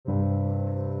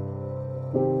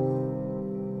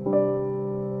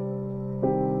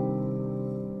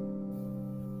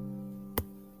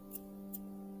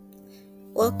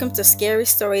Welcome to Scary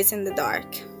Stories in the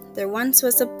Dark. There once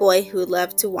was a boy who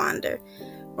loved to wander.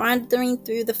 Wandering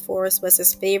through the forest was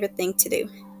his favorite thing to do,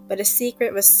 but his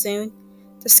secret was soon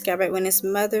discovered when his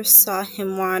mother saw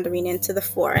him wandering into the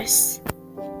forest.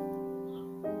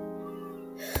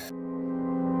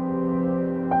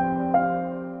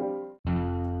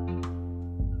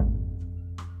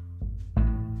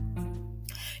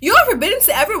 You are forbidden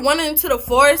to ever wander into the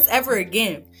forest ever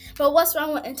again. But what's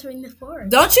wrong with entering the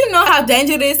forest? Don't you know how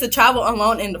dangerous it is to travel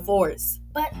alone in the forest?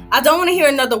 But I don't want to hear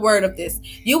another word of this.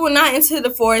 You will not enter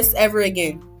the forest ever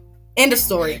again. End of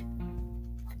story.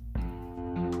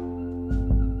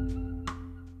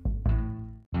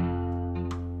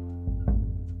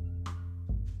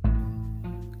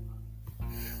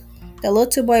 The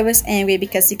little boy was angry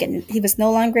because he was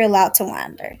no longer allowed to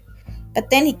wander. But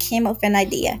then he came up with an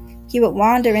idea. He would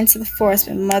wander into the forest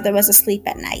when Mother was asleep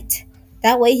at night.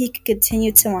 That way he could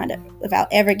continue to wander without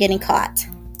ever getting caught.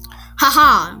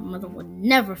 haha, Mother would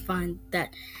never find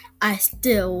that I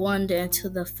still wander into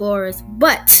the forest,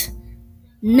 but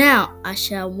now I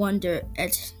shall wander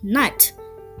at night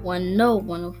when no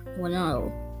one will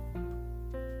know.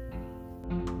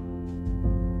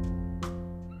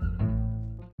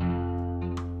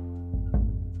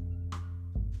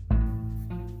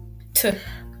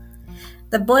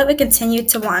 The boy would continue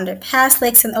to wander past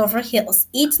lakes and over hills.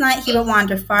 Each night he would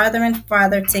wander farther and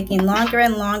farther, taking longer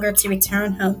and longer to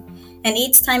return home. And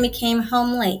each time he came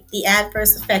home late, the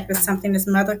adverse effect was something his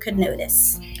mother could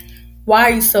notice. Why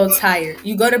are you so tired?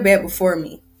 You go to bed before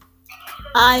me.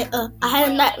 I had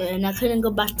a nightmare and I couldn't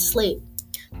go back to sleep.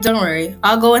 Don't worry,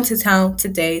 I'll go into town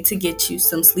today to get you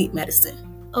some sleep medicine.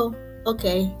 Oh,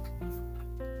 okay.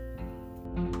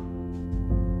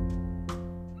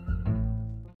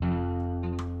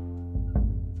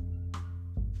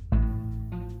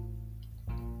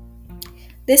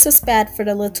 This was bad for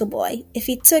the little boy. If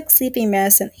he took sleeping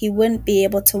medicine, he wouldn't be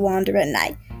able to wander at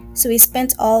night. So he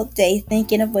spent all day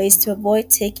thinking of ways to avoid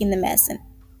taking the medicine,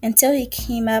 until he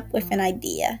came up with an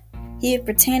idea. He would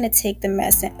pretend to take the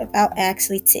medicine without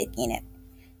actually taking it.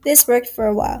 This worked for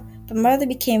a while, but Mother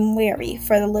became weary,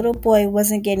 for the little boy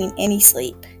wasn't getting any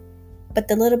sleep. But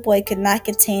the little boy could not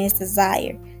contain his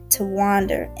desire to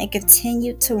wander and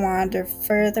continued to wander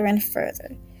further and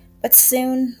further. But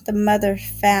soon the mother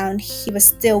found he was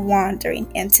still wandering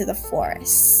into the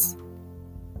forest.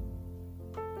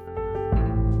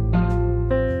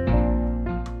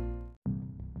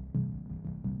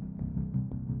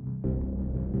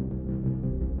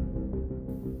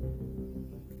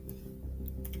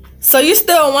 So you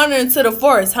still wander into the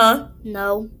forest, huh?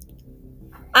 No.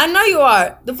 I know you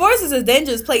are. The forest is a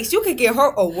dangerous place. You could get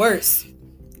hurt or worse.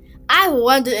 I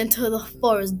wandered into the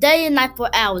forest day and night for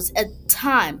hours at a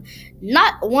time.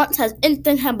 Not once has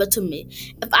anything happened to me.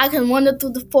 If I can wander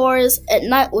through the forest at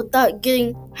night without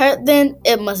getting hurt, then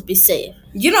it must be safe.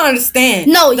 You don't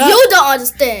understand. No, you don't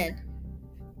understand.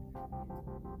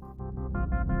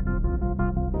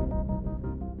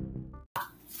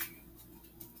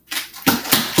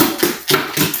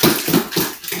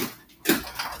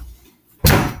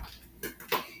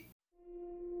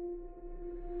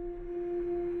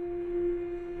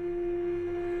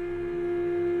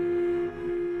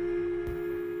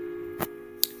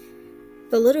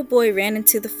 The little boy ran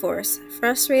into the forest,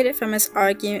 frustrated from his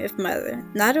argument with Mother,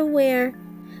 not aware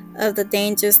of the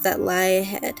dangers that lie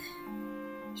ahead.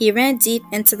 He ran deep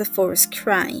into the forest,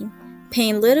 crying,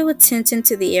 paying little attention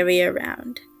to the area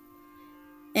around.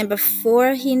 And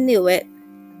before he knew it,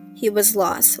 he was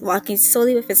lost, walking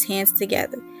slowly with his hands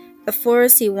together. The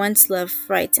forest he once loved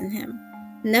frightened him.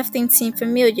 Nothing seemed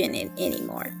familiar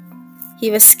anymore. He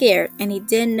was scared, and he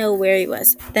didn't know where he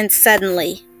was. Then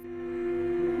suddenly,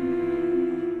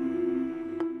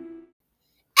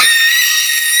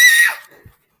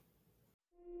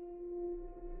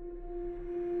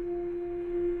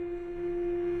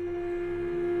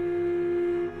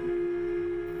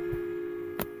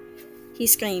 he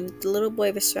screamed. The little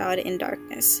boy was shrouded in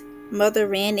darkness. Mother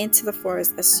ran into the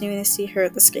forest as soon as she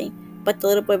heard the scream, but the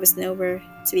little boy was nowhere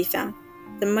to be found.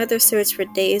 The mother searched for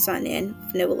days on end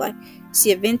with no luck.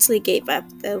 She eventually gave up,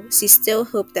 though she still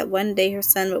hoped that one day her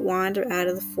son would wander out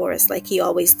of the forest like he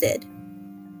always did.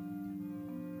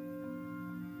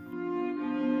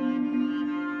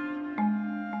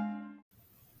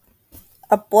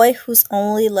 A boy whose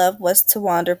only love was to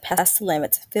wander past the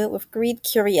limits, filled with greed,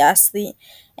 curiosity,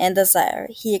 and desire.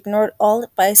 He ignored all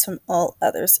advice from all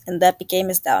others, and that became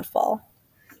his downfall.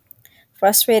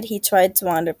 Frustrated, he tried to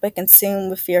wander, but consumed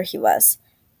with fear he was.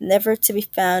 never to be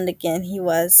found again he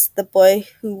was, the boy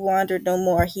who wandered no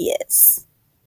more he is.